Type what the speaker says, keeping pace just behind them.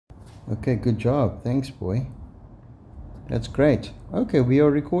Okay, good job. Thanks, boy. That's great. Okay, we are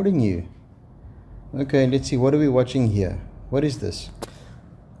recording you. Okay, let's see. What are we watching here? What is this?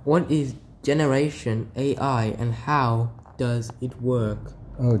 What is generation AI and how does it work?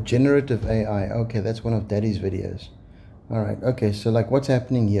 Oh, generative AI. Okay, that's one of Daddy's videos. All right. Okay, so like what's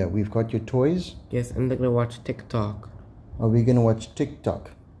happening here? We've got your toys. Yes, I'm gonna watch TikTok. Are we going to watch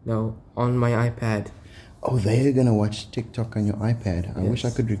TikTok? No, on my iPad. Oh, they're going to watch TikTok on your iPad. I wish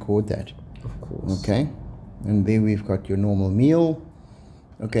I could record that. Of course. Okay. And there we've got your normal meal.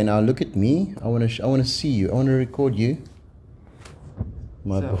 Okay, now look at me. I want to see you. I want to record you.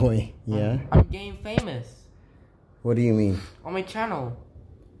 My boy. Yeah. I'm getting famous. What do you mean? On my channel.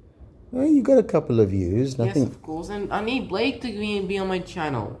 Well, you got a couple of views. Nothing. Yes, of course. And I need Blake to be on my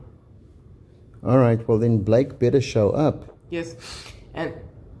channel. All right. Well, then Blake better show up. Yes. And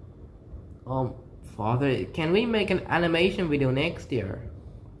Father, can we make an animation video next year?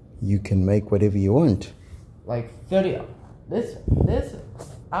 You can make whatever you want. Like 30. This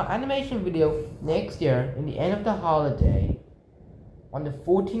animation video next year in the end of the holiday on the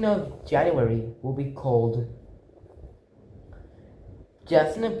 14th of January will be called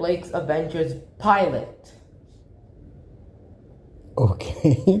Justin and Blake's Adventures Pilot.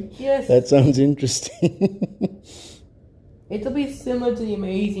 Okay. Yes. That sounds interesting. It'll be similar to the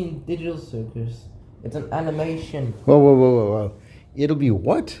Amazing Digital Circus. It's an animation. Whoa. It'll be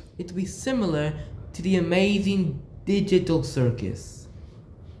what? It'll be similar to the Amazing Digital Circus.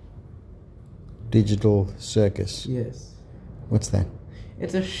 Digital Circus. Yes. What's that?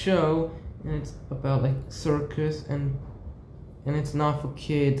 It's a show and it's about like circus and it's not for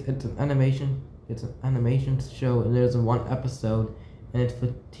kids. It's an animation. It's an animation show and there's one episode and it's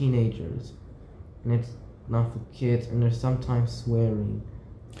for teenagers and it's not for kids and there's sometimes swearing.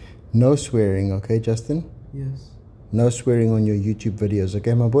 No swearing, okay, Justin? Yes. No swearing on your YouTube videos,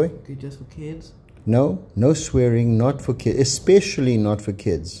 okay, my boy? Okay, just for kids? No swearing, not for kids, especially not for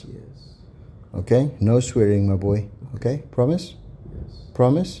kids. Yes. Okay? No swearing, my boy. Okay? Promise? Yes.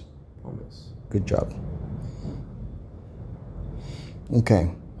 Promise? Promise. Good job.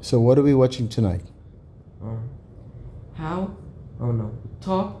 Okay, so what are we watching tonight?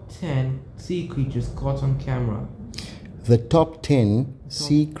 Top 10 sea creatures caught on camera. The top 10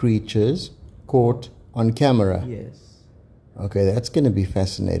 sea creatures caught on camera. Yes. Okay, that's going to be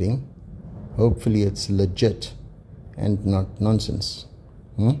fascinating. Hopefully it's legit and not nonsense.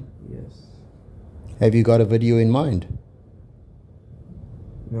 Yes. Have you got a video in mind?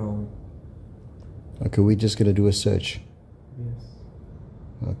 No. Okay, we're just going to do a search. Yes.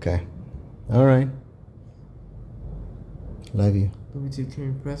 Okay. All right. Love you. Can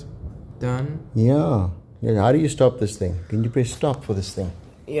you press done? Yeah. How do you stop this thing? Can you press stop for this thing?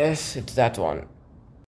 Yes, it's that one.